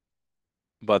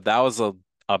 but that was a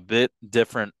bit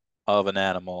different of an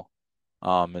animal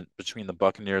between the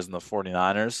Buccaneers and the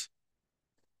 49ers.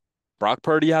 Brock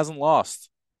Purdy hasn't lost,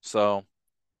 so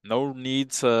no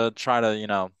need to try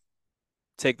to,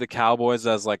 take the Cowboys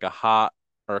as like a hot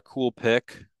or a cool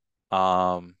pick.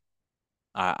 Um,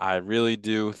 I really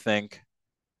do think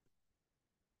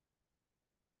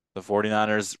the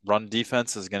 49ers run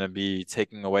defense is going to be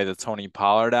taking away the Tony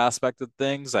Pollard aspect of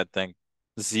things. I think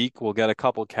Zeke will get a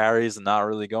couple carries and not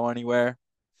really go anywhere.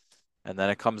 And then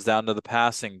it comes down to the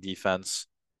passing defense.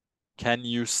 Can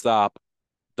you stop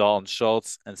Dalton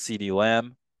Schultz and CeeDee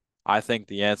Lamb? I think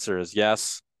the answer is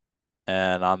yes.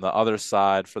 And on the other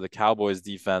side for the Cowboys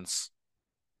defense,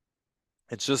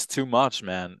 it's just too much,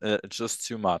 man. It's just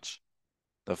too much.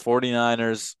 The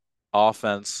 49ers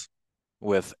offense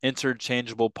with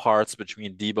interchangeable parts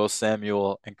between Deebo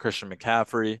Samuel and Christian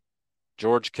McCaffrey,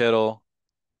 George Kittle,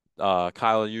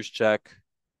 Kyle Juszczyk,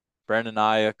 Brandon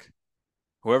Ayuk,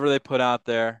 whoever they put out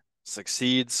there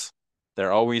succeeds.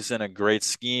 They're always in a great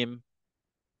scheme,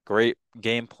 great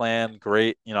game plan,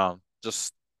 great,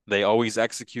 just they always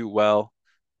execute well.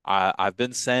 I've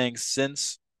been saying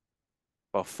since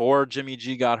before Jimmy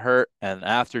G got hurt and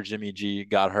after Jimmy G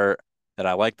got hurt that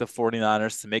I like the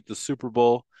 49ers to make the Super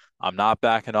Bowl. I'm not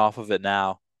backing off of it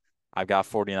now. I've got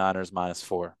 49ers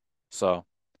 -4. So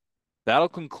that'll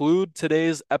conclude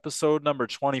today's episode number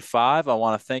 25. I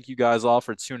want to thank you guys all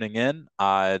for tuning in.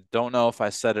 I don't know if I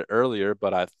said it earlier,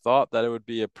 but I thought that it would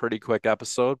be a pretty quick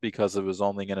episode because it was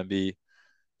only going to be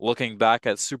looking back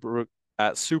at Super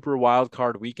Wild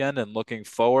Card Weekend and looking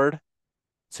forward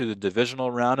to the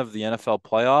divisional round of the NFL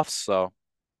playoffs. So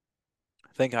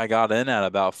I think I got in at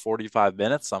about 45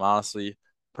 minutes. I'm honestly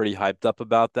pretty hyped up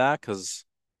about that because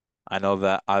I know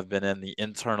that I've been in the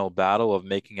internal battle of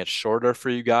making it shorter for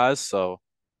you guys, so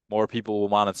more people will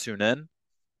want to tune in.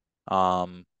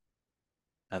 Um,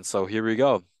 and so here we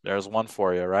go. There's one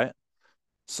for you, right?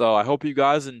 So I hope you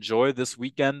guys enjoy this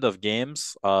weekend of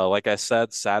games. Like I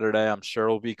said, Saturday I'm sure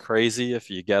will be crazy if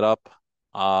you get up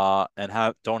and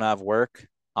have don't have work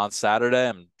on Saturday.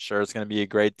 I'm sure it's going to be a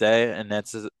great day, and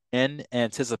that's in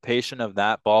anticipation of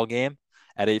that ball game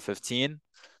at 8:15.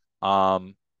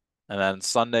 Um, and then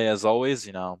Sunday, as always,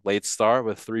 late start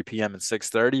with 3 p.m. and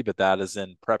 6:30, but that is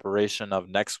in preparation of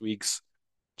next week's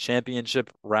championship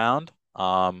round.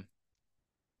 And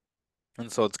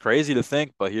so it's crazy to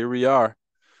think, but here we are,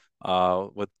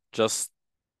 with just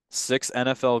six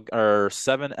NFL or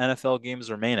seven NFL games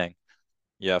remaining.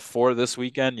 You have four this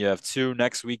weekend, you have two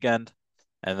next weekend,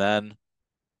 and then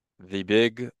the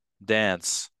big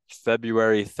dance,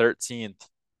 February 13th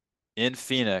in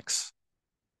Phoenix.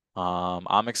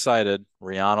 I'm excited.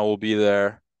 Rihanna will be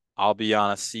there. I'll be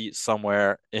on a seat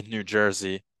somewhere in New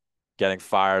Jersey getting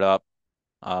fired up.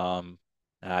 Um,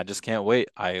 and I just can't wait.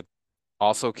 I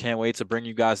also can't wait to bring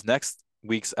you guys next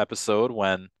week's episode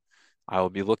when I will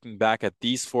be looking back at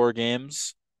these four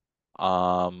games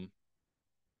um,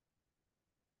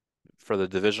 for the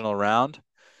divisional round.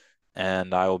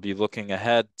 And I will be looking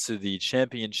ahead to the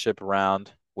championship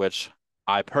round, which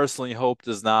I personally hope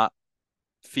does not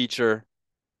feature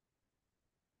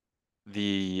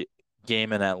the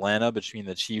game in Atlanta between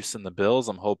the Chiefs and the Bills.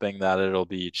 I'm hoping that it'll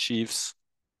be Chiefs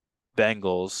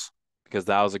Bengals because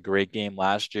that was a great game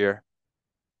last year.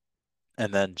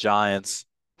 And then Giants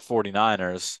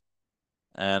 49ers.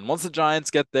 And once the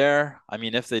Giants get there, I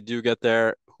mean, if they do get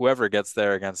there, whoever gets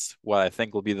there against what I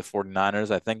think will be the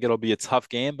 49ers, I think it'll be a tough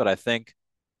game, but I think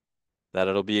that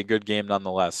it'll be a good game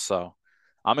nonetheless. So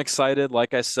I'm excited.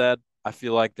 Like I said, I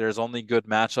feel like there's only good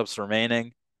matchups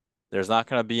remaining. There's not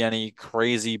going to be any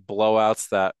crazy blowouts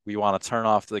that we want to turn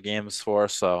off the games for.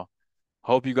 So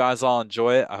hope you guys all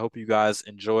enjoy it. I hope you guys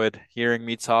enjoyed hearing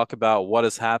me talk about what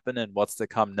has happened and what's to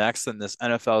come next in this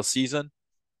NFL season.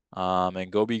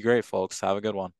 And go be great, folks. Have a good one.